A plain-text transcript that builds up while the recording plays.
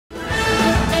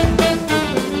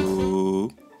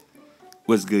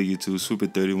What's good, YouTube?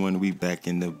 Super31, we back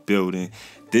in the building.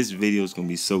 This video is going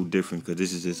to be so different because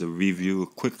this is just a review, a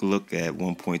quick look at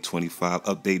 1.25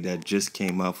 update that just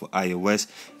came out for iOS.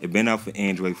 It's been out for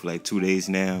Android for like 2 days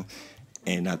now,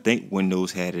 and I think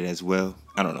Windows had it as well.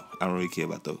 I don't know. I don't really care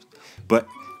about those. But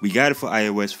we got it for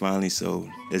iOS finally, so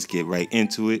let's get right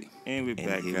into it. And we're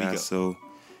back, guys. So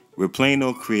we're playing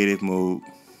on creative mode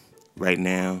right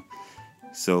now.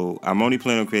 So I'm only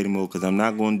playing on creative mode because I'm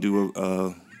not going to do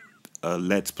a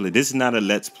let's play. This is not a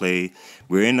let's play.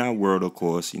 We're in our world, of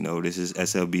course. You know, this is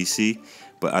SLBC,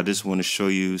 but I just want to show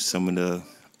you some of the.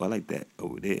 Oh, I like that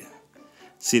over there.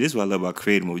 See, this is what I love about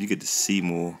creative mode. You get to see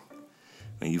more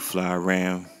when you fly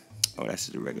around. Oh, that's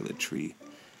just a regular tree.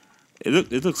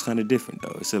 It looks kind of different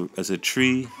though. It's a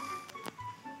tree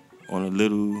on a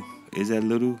little. Is that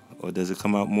little, or does it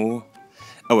come out more?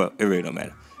 Oh well, it really don't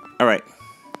matter. All right,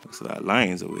 looks a lot of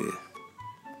lions over here.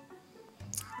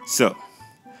 So,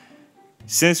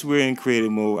 since we're in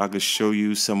creative mode, I could show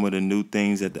you some of the new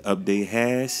things that the update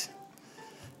has.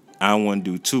 I don't want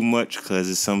to do too much because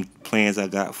there's some plans I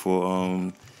got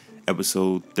for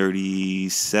episode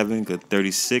 37,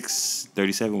 36,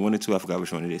 37, 1 or 2. I forgot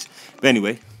which one it is. But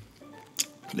anyway,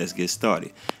 let's get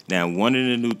started. Now, one of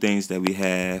the new things that we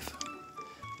have,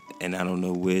 and I don't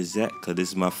know where's that because this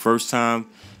is my first time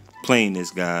playing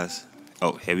this, guys.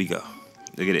 Oh, here we go.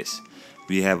 Look at this.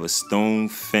 We have a stone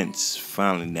fence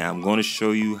finally. Now I'm going to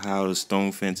show you how the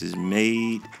stone fence is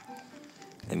made.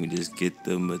 Let me just get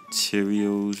the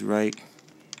materials right.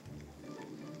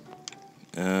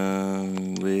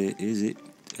 Where is it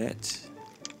at?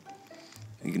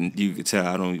 You can tell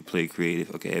I don't play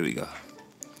creative. Okay, here we go.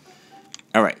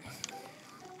 All right.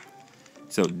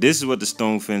 So this is what the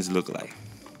stone fence look like.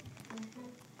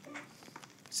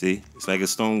 See, it's like a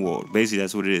stone wall. Basically,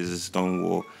 that's what it is. It's a stone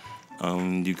wall.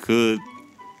 You could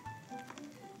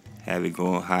have it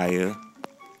going higher.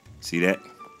 See that?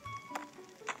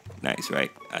 Nice,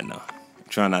 right? I know. I'm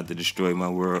trying not to destroy my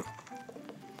world.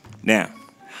 Now,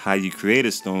 how you create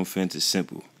a stone fence is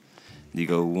simple. You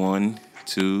go 1,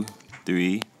 2,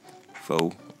 3,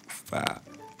 4, 5,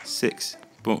 6.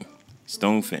 Boom.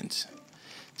 Stone fence.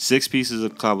 6 pieces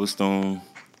of cobblestone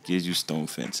gives you stone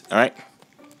fence. All right?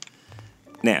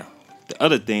 Now, the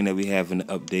other thing that we have in the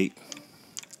update.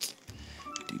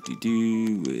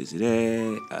 Where is it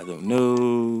at? I don't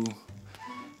know.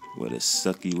 What a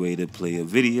sucky way to play a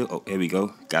video. Oh, here we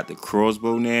go. Got the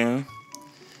crossbow now.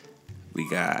 We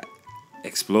got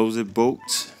explosive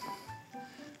bolts.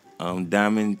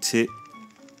 Diamond tip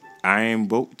iron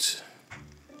bolt.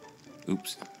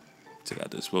 Oops. Took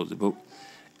out the explosive bolt.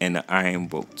 And the iron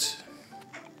bolt.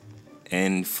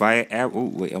 And fire arrow. Oh,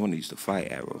 wait, I want to use the fire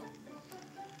arrow.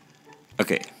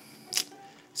 Okay.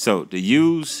 So, to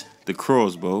use the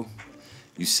crossbow,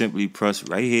 you simply press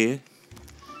right here,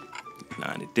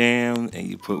 line it down, and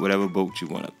you put whatever bolt you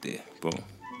want up there. Boom.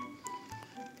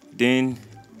 Then,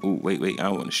 oh, wait, I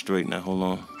don't want to straighten that. Hold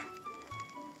on.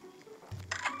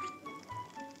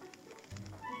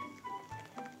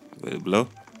 Will it blow?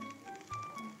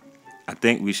 I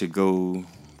think we should go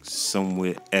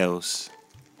somewhere else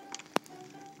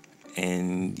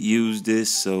and use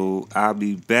this. So I'll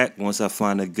be back once I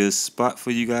find a good spot for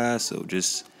you guys. So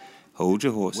just hold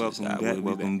your horses.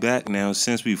 Welcome back. Now,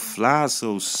 since we fly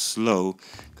so slow,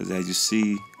 because as you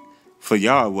see, for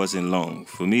y'all it wasn't long.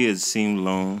 For me it seemed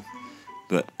long,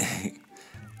 but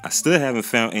I still haven't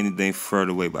found anything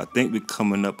further away. But I think we're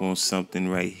coming up on something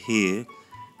right here.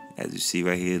 As you see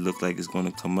right here, it looks like it's going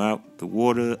to come out the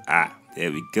water. Ah,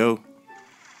 there we go.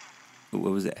 Ooh,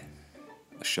 what was that?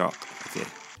 A shark. Okay.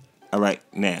 All right,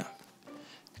 now,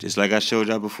 just like I showed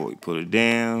y'all before, you put it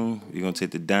down. We're going to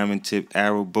take the diamond tip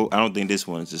arrow bolt. I don't think this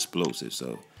one is explosive,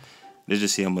 so let's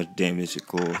just see how much damage it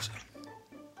causes.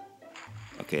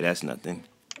 Okay, that's nothing.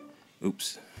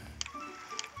 Oops.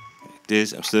 Like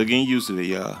this, I'm still getting used to it,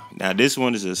 y'all. Now, this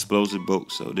one is an explosive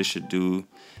bolt, so this should do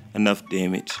enough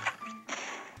damage.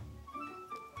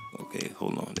 Okay,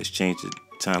 hold on. Let's change the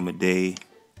time of day.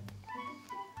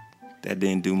 That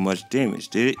didn't do much damage,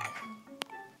 did it?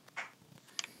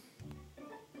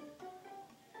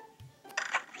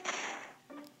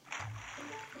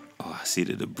 I see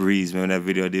the debris. Remember that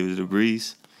video I did with the debris?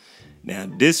 Now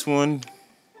this one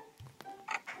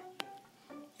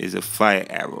is a fire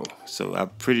arrow. So I'm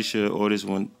pretty sure all this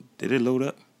one, did it load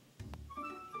up?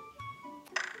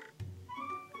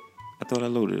 I thought I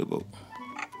loaded a boat.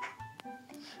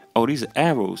 Oh, these are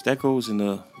arrows. That goes in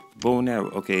the bow and arrow.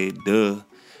 Okay, the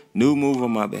new move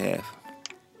on my behalf.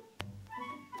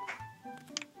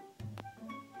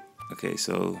 Okay,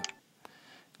 so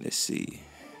let's see.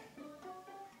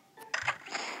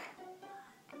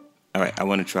 All right, I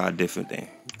want to try a different thing.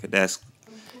 Cause that's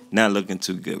Not looking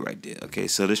too good right there. Okay,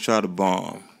 so let's try the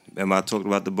bomb. Remember I talked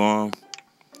about the bomb?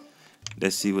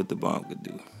 Let's see what the bomb could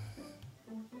do.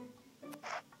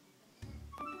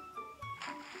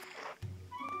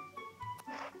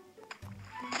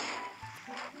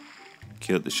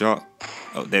 Killed the shark.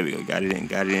 Oh, there we go. Got it in.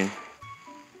 Got it in.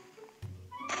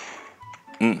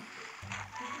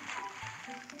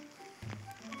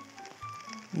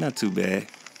 Not too bad.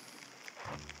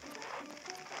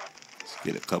 Let's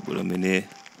get a couple of them in there.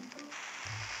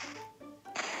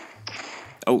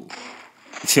 Oh.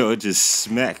 Yo, it just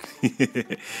smacked me.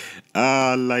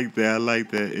 I like that. I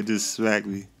like that. It just smacked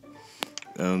me.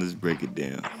 Let's break it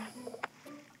down.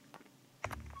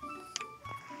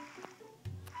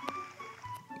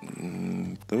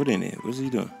 Throw it in there. What's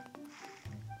he doing?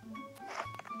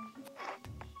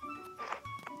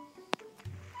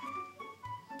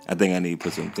 I think I need to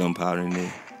put some gunpowder in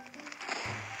there.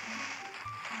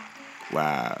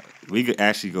 Wow. We could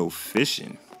actually go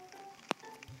fishing.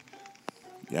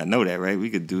 Y'all know that, right? We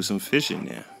could do some fishing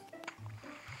now.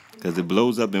 Because it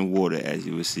blows up in water, as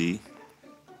you will see.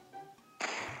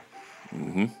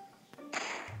 Kill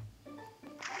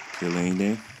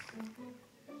anything.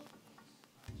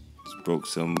 Just broke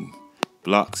some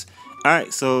blocks.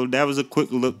 Alright, so that was a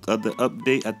quick look of the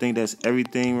update. I think that's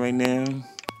everything right now.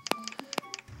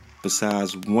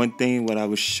 Besides one thing, what I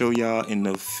will show y'all in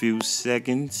a few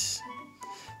seconds.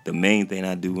 The main thing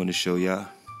I do want to show y'all.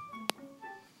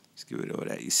 Let's get rid of all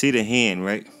that. You see the hand,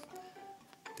 right?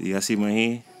 Do y'all see my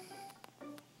hand?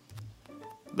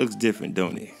 Looks different,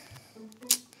 don't it?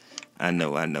 I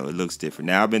know. It looks different.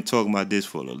 Now, I've been talking about this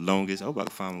for the longest. I hope I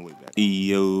can find my way back.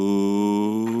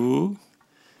 Yo.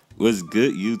 What's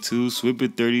good, YouTube?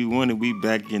 Swipper31, and we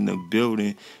back in the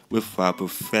building with our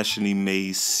professionally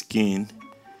made skin.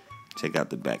 Check out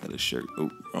the back of the shirt. Oh,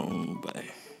 wrong button.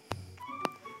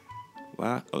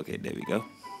 Wow. Okay, there we go.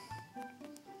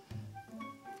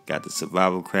 Got the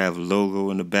SurvivalCraft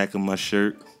logo in the back of my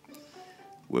shirt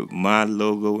with my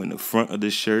logo in the front of the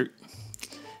shirt.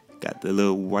 Got the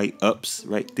little white ups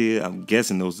right there. I'm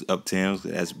guessing those uptowns.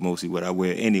 That's mostly what I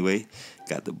wear anyway.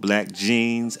 Got the black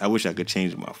jeans. I wish I could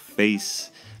change my face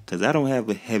because I don't have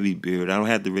a heavy beard. I don't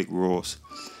have the Rick Ross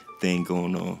thing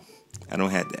going on. I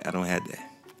don't have that.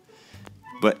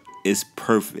 But it's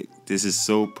perfect. This is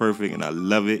so perfect and I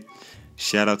love it.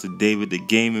 Shout out to David, the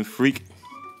gaming freak.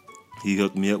 He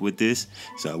hooked me up with this.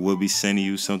 So I will be sending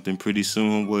you something pretty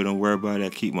soon. Boy, don't worry about it. I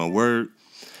keep my word.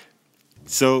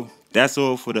 So that's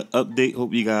all for the update.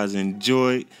 Hope you guys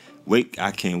enjoyed.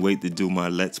 I can't wait to do my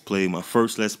Let's Play. My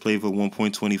first Let's Play for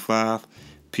 1.25.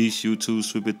 Peace, YouTube,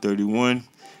 Swipper31. And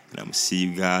I'm going to see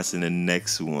you guys in the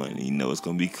next one. You know it's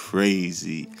going to be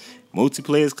crazy.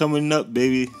 Multiplayer's coming up,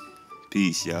 baby.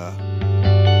 Peace, y'all.